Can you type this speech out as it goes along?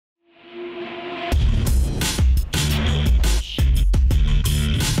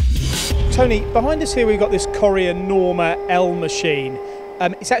Tony, behind us here we've got this Correa Norma L machine.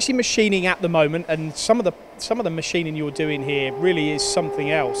 It's actually machining at the moment, and some of the machining you're doing here really is something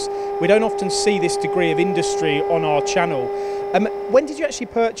else. We don't often see this degree of industry on our channel. When did you actually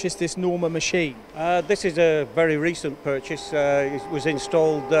purchase this Norma machine? This is a very recent purchase. It was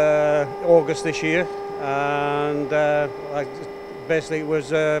installed August this year, and basically it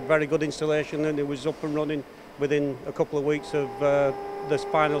was a very good installation, and it was up and running within a couple of weeks of this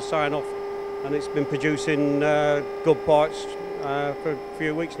final sign-off, and it's been producing good parts for a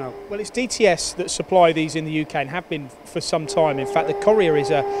few weeks now. Well, it's DTS that supply these in the UK and have been for some time. In fact, the Correa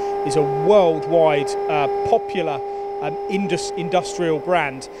is a worldwide popular industrial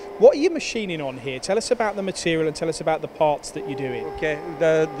brand. What are you machining on here? Tell us about the material and tell us about the parts that you're doing. Okay,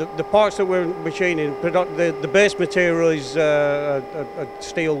 the parts that we're machining, the base material is a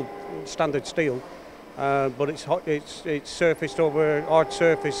steel, standard steel, but it's surfaced over hard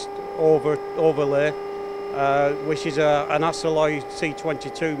surface overlay, which is an alloy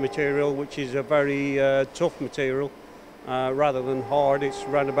C22 material, which is a very tough material rather than hard. It's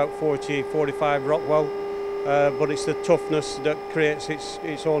around about 40-45 Rockwell. But it's the toughness that creates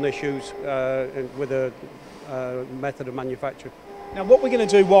its own issues with the method of manufacture. Now what we're going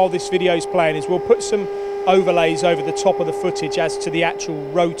to do while this video is playing is we'll put some overlays over the top of the footage as to the actual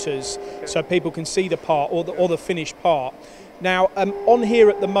rotors, so people can see the part or the finished part. Now on here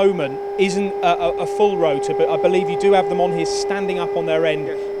at the moment isn't a full rotor, but I believe you do have them on here standing up on their end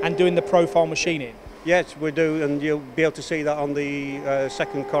and doing the profile machining. Yes, we do, and you'll be able to see that on the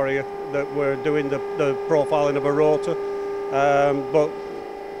second Correa, that we're doing the profiling of a rotor, but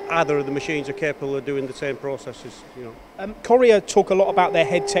either of the machines are capable of doing the same processes. Correa talk a lot about their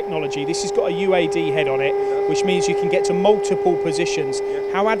head technology. This has got a UAD head on it, which means you can get to multiple positions.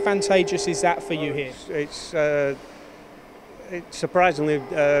 Yes. How advantageous is that for you here? It's surprisingly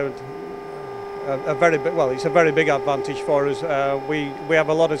it's a very big advantage for us. We have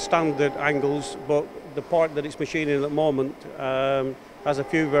a lot of standard angles, but the part that it's machining at the moment has a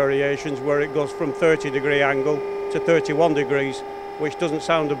few variations where it goes from 30-degree angle to 31 degrees, which doesn't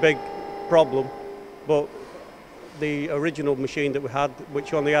sound a big problem, but the original machine that we had,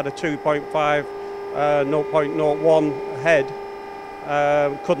 which only had a 2.5, 0.01 head,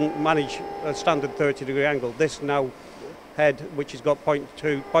 couldn't manage a standard 30-degree angle. This now head, which has got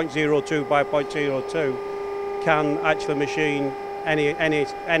 0.02 by 0.02, can actually machine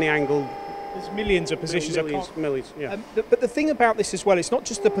any angle. There's millions of positions. Millions, yeah. But the thing about this as well, it's not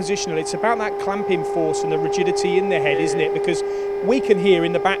just the positional, it's about that clamping force and the rigidity in the head, isn't it? Because we can hear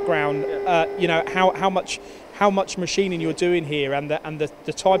in the background, how much machining you're doing here and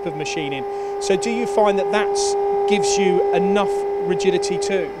the type of machining. So do you find that gives you enough rigidity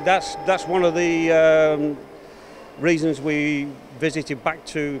too? That's one of the reasons we visited back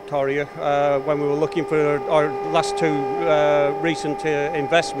to Correa when we were looking for our last two recent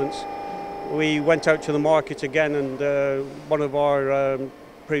investments. We went out to the market again, and one of our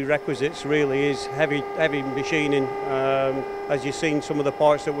prerequisites really is heavy machining. As you've seen, some of the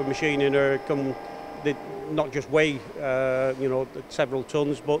parts that we're machining they not just weigh several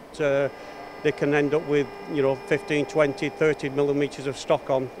tons, but they can end up with 15, 20, 30 millimetres of stock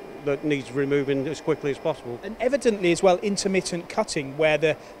on that needs removing as quickly as possible. And evidently as well, intermittent cutting, where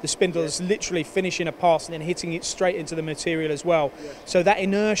the spindle is literally finishing a pass and then hitting it straight into the material as well. Yes. So that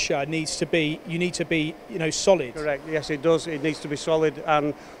inertia needs to be, solid. Correct, yes it does, it needs to be solid,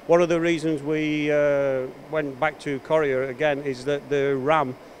 and one of the reasons we went back to Correa again is that the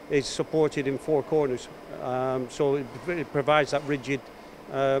ram is supported in four corners, so it provides that rigid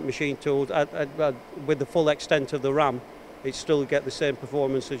machine tool. With the full extent of the ram, it still get the same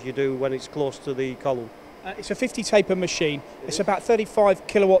performance as you do when it's close to the column. It's a 50 taper machine. It's about 35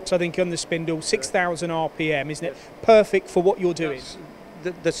 kilowatts, I think, on the spindle, 6,000 RPM, isn't it? Perfect for what you're doing.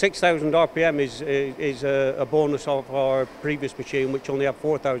 The 6,000 RPM is a bonus of our previous machine, which only had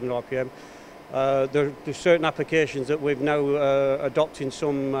 4,000 RPM. There's certain applications that we've now adopting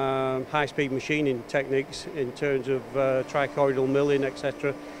some high-speed machining techniques in terms of tricoidal milling,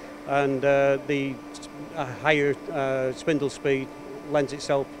 etc. And the higher spindle speed lends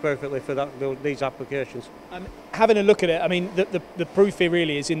itself perfectly for these applications. Having a look at it, I mean, the proof here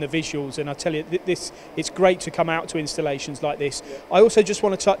really is in the visuals, and I tell you, it's great to come out to installations like this. Yeah. I also just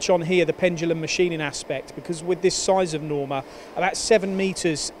want to touch on here the pendulum machining aspect, because with this size of Norma, about 7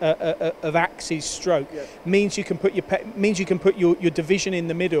 meters of axis stroke means you can put your division in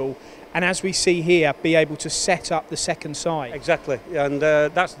the middle, and as we see here, be able to set up the second side. Exactly, and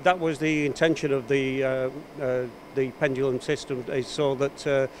that was the intention of the pendulum system, is so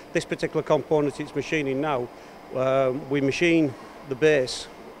that this particular component it's machining now, we machine the base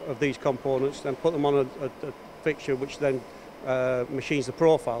of these components, then put them on a fixture which then machines the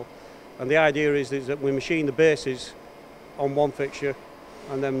profile. And the idea is that we machine the bases on one fixture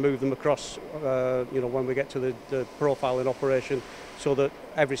and then move them across, when we get to the profile in operation, so that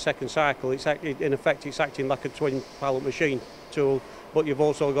every second cycle, in effect, it's acting like a twin pallet machine tool, but you've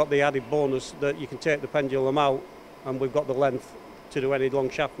also got the added bonus that you can take the pendulum out and we've got the length to do any long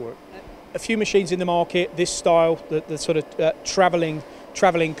shaft work. A few machines in the market, this style, the sort of travelling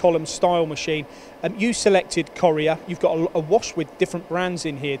column style machine. You selected Correa. You've got a wash with different brands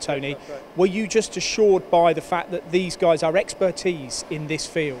in here, Tony. Yes, that's right. Were you just assured by the fact that these guys are expertise in this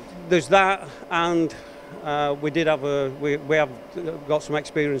field? There's that, and we have got some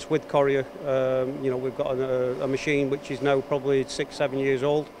experience with Correa. We've got a machine which is now probably 6-7 years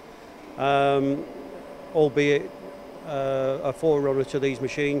old, albeit a forerunner to these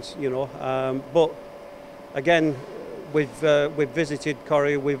machines. But again, we've visited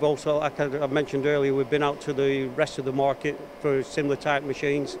Correa. We've also, like I mentioned earlier, we've been out to the rest of the market for similar type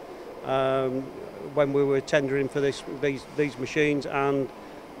machines when we were tendering for these machines, and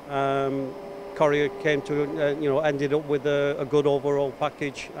Correa came to ended up with a good overall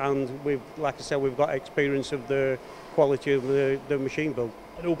package, and like I said, we've got experience of the quality of the machine build.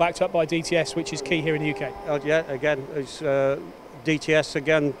 And all backed up by DTS, which is key here in the UK. Yeah, again, it's DTS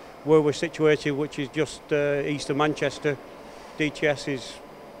again, where we're situated, which is just east of Manchester. DTS is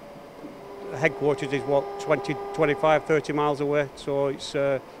headquarters is what, 25, 30 miles away, so it's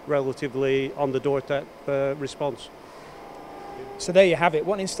relatively on the doorstep response. So there you have it,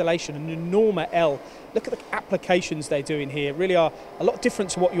 one installation, a Norma L. Look at the applications they're doing here, really are a lot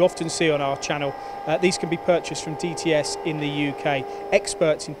different to what you often see on our channel. These can be purchased from DTS in the UK,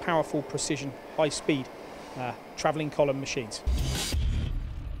 experts in powerful precision, high speed, travelling column machines.